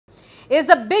Is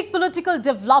a big political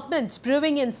development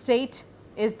brewing in state?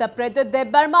 Is the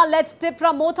Burma-led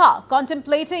TIPRA Motha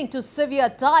contemplating to sever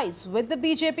ties with the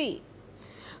BJP?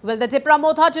 Well, the TIPRA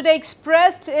Motha today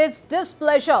expressed its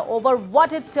displeasure over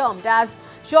what it termed as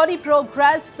shoddy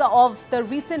progress of the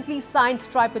recently signed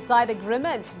tripartite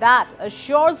agreement that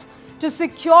assures to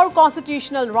secure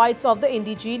constitutional rights of the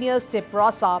indigenous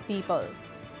TIPRA people.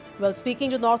 Well, speaking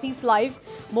to Northeast Live,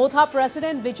 Motha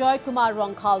President Vijay Kumar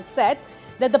Ronkhal said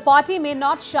that the party may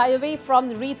not shy away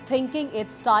from rethinking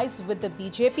its ties with the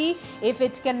BJP if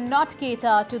it cannot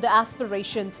cater to the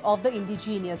aspirations of the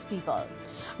indigenous people.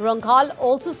 Ronkhal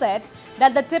also said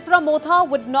that the TIPRA Motha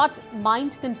would not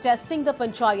mind contesting the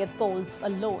Panchayat polls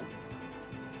alone.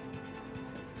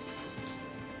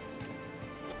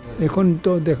 এখন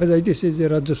তো দেখা যাইতেছে যে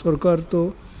রাজ্য সরকার তো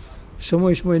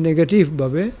সময় সময় negative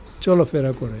ভাবে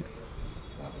চলাফেরা করে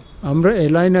আমরা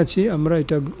এলাইন আছি আমরা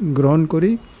এটা গ্রহণ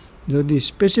করি যদি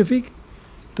স্পেসিফিক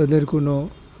তাদের কোনো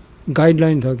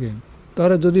গাইডলাইন থাকে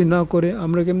তারা যদি না করে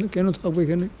আমরা কেন থাকবো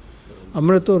এখানে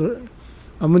আমরা তো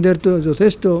আমাদের তো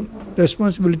যথেষ্ট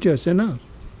রেসপন্সিবিলিটি আছে না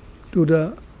to the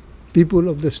people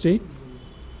of the state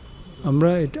আমরা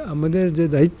এটা আমাদের যে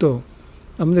দায়িত্ব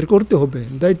আমাদের করতে হবে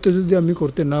দায়িত্ব যদি আমি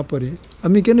করতে না পারি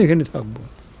আমি কেন এখানে থাকবো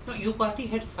Your party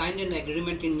had signed an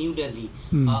agreement in New Delhi.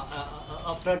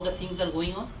 After the things are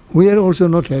going on? We are also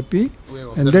not happy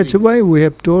and that's why we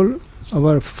have told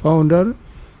our founder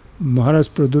Maharaj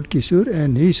Pradut Kishore and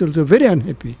he is also very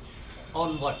unhappy. On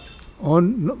what? On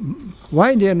why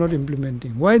they are not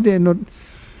implementing, why they are not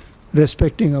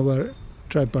respecting our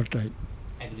tripartite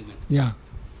Agreement. Yeah.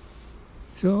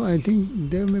 So I think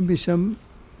there may be some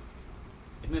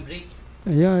It may break.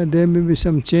 Yeah, there may be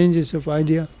some changes of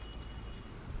idea.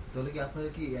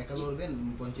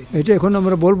 এটা এখন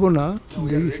আমরা বলবো না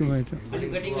এই সময়টা Are you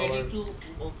getting ready to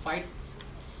fight?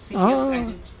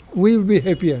 We will be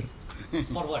happier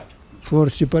For what? for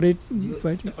separate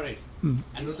fighting. Separate.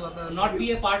 And not be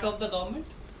a part of the government?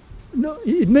 No,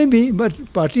 it may be, but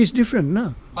party is different, na.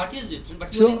 Party is different, but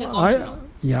you So are in the government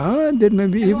now. yeah, there may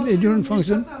be if they don't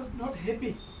function. Not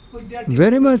happy with their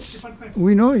Very much,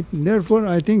 we know it. Therefore,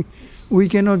 I think we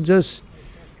cannot just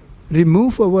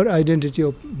remove our identity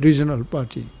of regional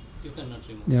party. You cannot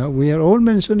remove. Yeah, we are all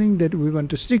mentioning that we want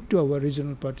to stick to our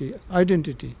regional party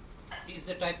identity. Is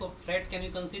the type of threat, can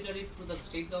you consider it to the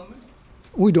state government?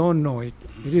 We don't know it.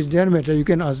 It is their matter. You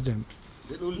can ask them.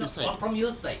 No, from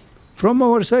your side, From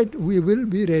our side, we will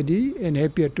be ready and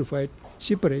happier to fight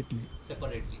separately.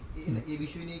 separately.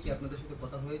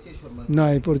 No,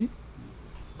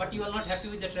 But you are not happy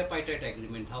with the tripartite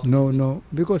agreement? How? no,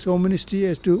 because Home Ministry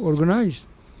has to organize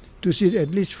to see at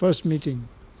least first meeting.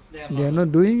 They are not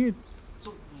doing it. So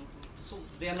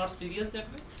they are not serious that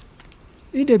way?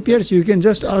 It appears you can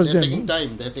just ask They're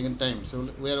them. taking time. So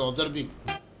we are observing.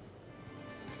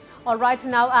 All right,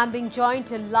 now I'm being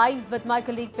joined live with my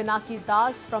colleague Pinaki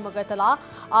Das from Agartala.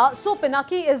 So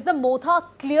Pinaki, is the Motha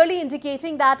clearly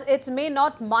indicating that it may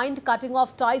not mind cutting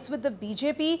off ties with the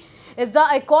BJP? Is the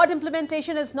accord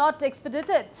implementation is not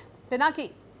expedited? Pinaki.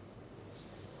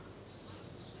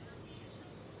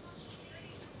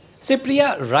 See, Priya,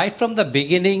 right from the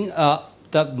beginning,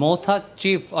 the Motha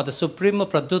chief or the Supreme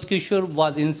Pradut Kishore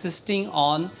was insisting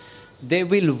on they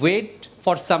will wait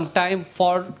for some time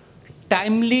for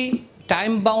timely,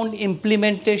 time-bound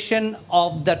implementation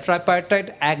of the tripartite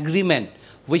agreement,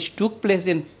 which took place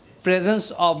in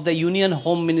presence of the Union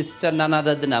Home Minister, none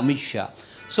other than Amit Shah.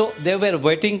 So they were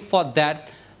waiting for that,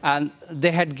 and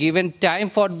they had given time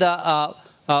for the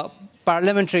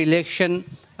parliamentary election,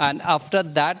 and after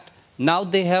that, now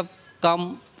they have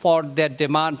come for their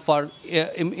demand for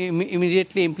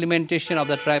immediately implementation of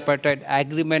the tripartite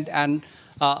agreement, and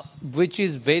which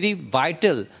is very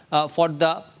vital for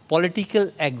the political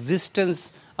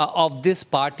existence of this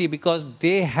party, because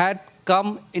they had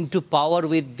come into power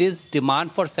with this demand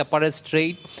for separate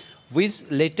state, which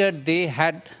later they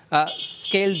had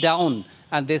scaled down,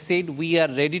 and they said we are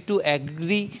ready to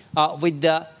agree with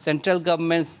the central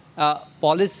government's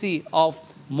policy of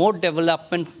more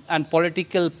development and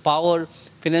political power,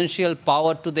 financial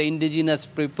power to the indigenous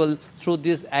people through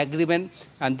this agreement,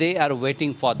 and they are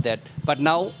waiting for that. But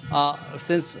now,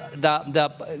 since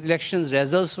the elections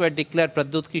results were declared,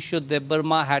 Pradut Kishore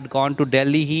Burma had gone to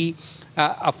Delhi. He,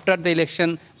 after the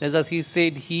election results, he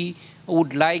said he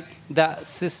would like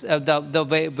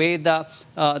the way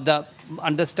the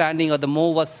understanding or the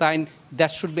MOU was signed,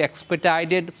 that should be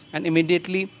expedited, and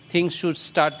immediately things should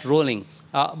start rolling.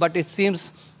 But it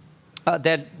seems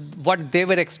that what they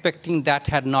were expecting, that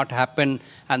had not happened,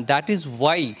 and that is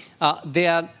why they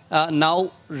are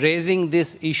now raising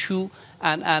this issue,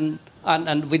 and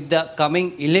and with the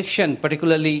coming election,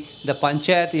 particularly the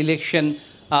panchayat election,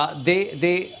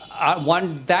 they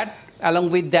want that,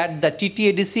 along with that, the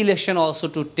TTADC election also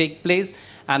to take place,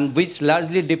 and which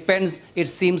largely depends, it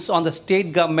seems, on the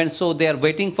state government. So they are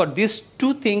waiting for these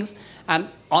two things, and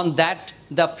on that,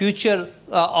 the future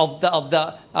of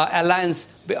the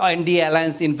alliance, NDA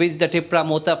alliance, in which the TIPRA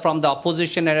Motha from the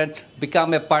opposition had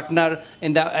become a partner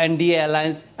in the NDA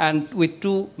alliance, and with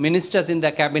two ministers in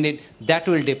the cabinet, that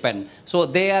will depend. So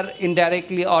they are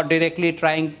indirectly or directly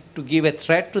trying to give a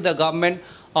threat to the government.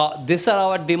 These are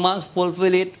our demands,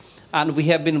 fulfill it, and we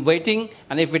have been waiting,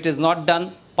 and if it is not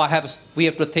done, perhaps we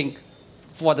have to think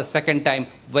for the second time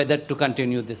whether to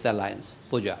continue this alliance.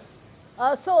 Pooja.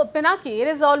 So, Pinaki, it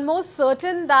is almost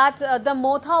certain that the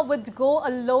Motha would go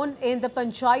alone in the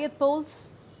panchayat polls?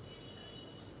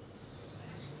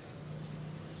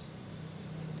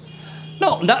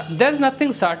 No, there's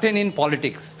nothing certain in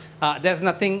politics. There's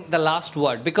nothing, the last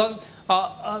word, because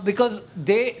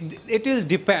it will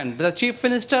depend. The chief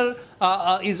minister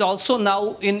is also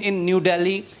now in New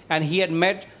Delhi, and he had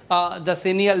met the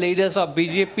senior leaders of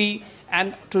BJP,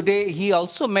 and today he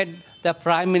also met the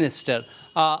prime minister.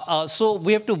 So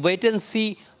we have to wait and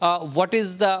see what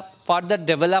is the further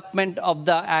development of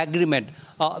the agreement,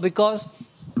 because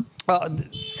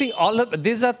see, all of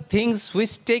these are things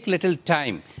which take little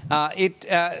time. It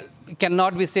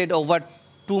cannot be said over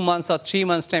 2 months or 3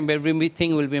 months' time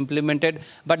everything will be implemented,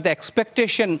 but the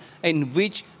expectation in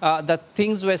which the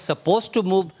things were supposed to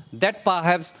move, that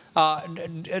perhaps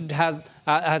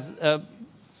has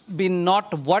been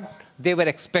not what they were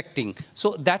expecting.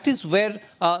 So that is where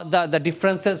the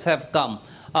differences have come.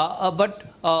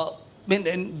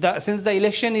 Since the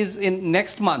election is in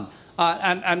next month,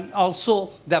 and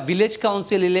also the village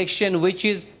council election, which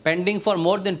is pending for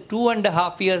more than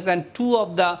 2.5 years, and two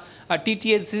of the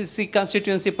TTADC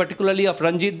constituency, particularly of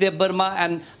Ranjit Debarma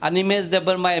and Animesh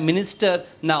Debarma, a minister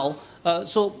now,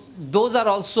 so those are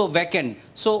also vacant.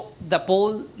 So the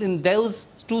poll in those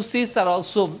two seats are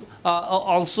also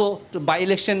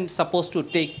by-election supposed to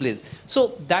take place.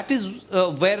 So that is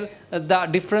where the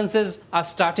differences are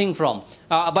starting from.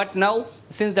 But now,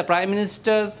 since the Prime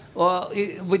Minister's,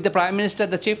 with the Prime Minister,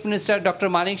 the Chief Minister, Dr.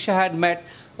 Manik Shah had met,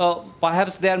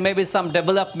 perhaps there may be some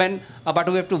development, but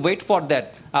we have to wait for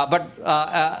that. But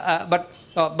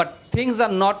things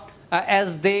are not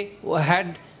as they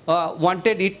had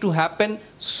wanted it to happen.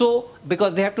 So,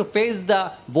 because they have to face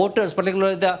the voters,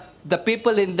 particularly the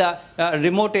people in the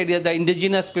remote areas, the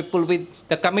indigenous people, with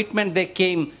the commitment they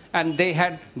came, and they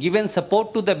had given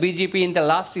support to the BJP in the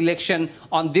last election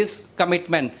on this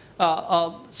commitment.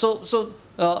 There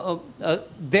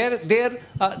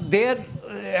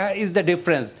is the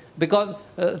difference, because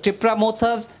TIPRA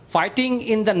Motha's fighting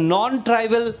in the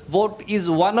non-tribal vote is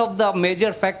one of the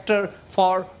major factor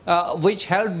for which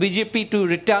helped BJP to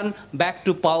return back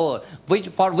to power,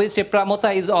 for which TIPRA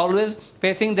Motha is always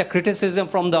facing the criticism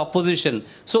from the opposition.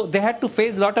 So they had to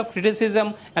face a lot of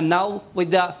criticism, and now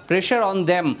with the pressure on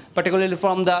them, particularly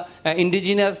from the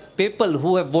indigenous people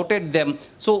who have voted them,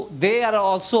 so they are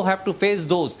also have to face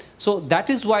those. So that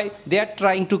is why they are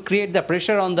trying to create the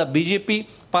pressure on the BJP.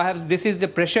 Perhaps this is the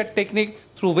pressure technique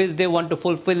through which they want to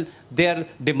fulfill their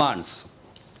demands.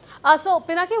 So,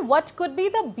 Pinaki, what could be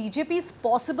the BJP's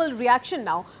possible reaction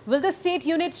now? Will the state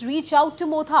unit reach out to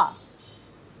Motha?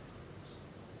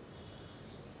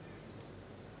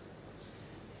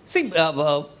 See,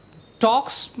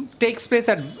 talks takes place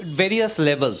at various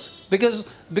levels, because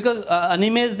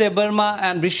Animesh Debarma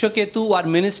and Rishoketu are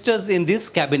ministers in this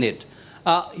cabinet.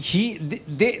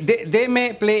 They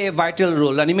may play a vital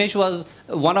role. Animesh was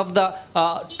one of the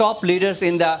top leaders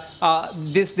in the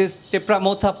this TIPRA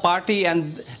Motha party,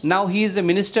 and now he is a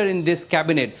minister in this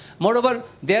cabinet. Moreover,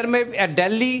 there may be at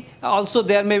Delhi also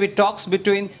there may be talks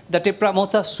between the TIPRA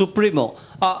Motha Supremo,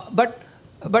 but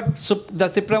the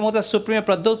TIPRA Motha Supremo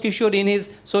Pradyut Kishore, in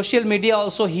his social media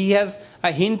also, he has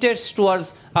hinted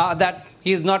towards that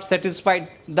he is not satisfied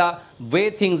the way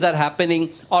things are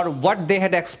happening, or what they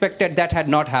had expected that had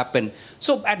not happened.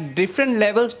 So at different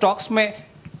levels talks may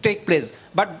take place,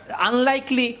 but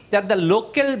unlikely that the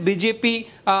local BJP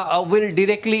will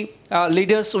directly,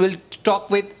 leaders will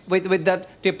talk with the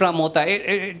TIPRA Motha.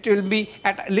 It will be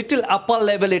at a little upper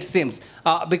level, it seems,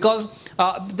 because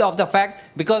of the fact,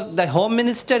 because the Home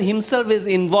Minister himself is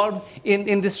involved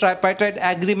in this tripartite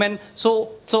agreement.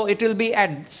 So it will be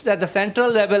at the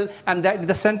central level, and that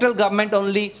the central government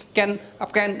only can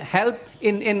help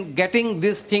in getting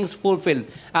these things fulfilled.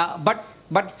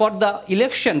 But for the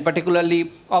election,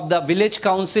 particularly of the village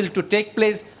council to take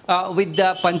place, with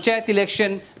the panchayat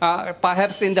election,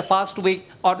 perhaps in the first week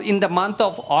or in the month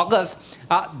of August,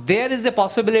 there is a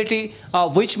possibility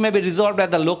which may be resolved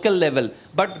at the local level.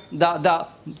 But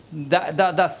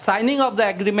the signing of the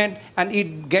agreement and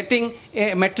it getting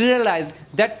materialized,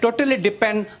 that totally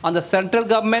depend on the central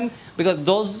government, because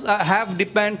those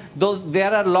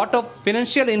there are a lot of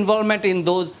financial involvement in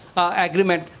those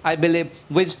agreement, I believe,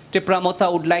 which TIPRA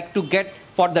Motha would like to get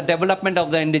for the development of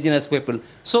the indigenous people.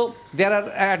 So there are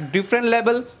at different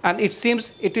level, and it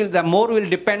seems the more will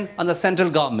depend on the central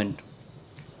government.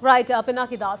 Right,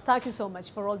 Pinaki Das, thank you so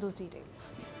much for all those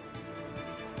details.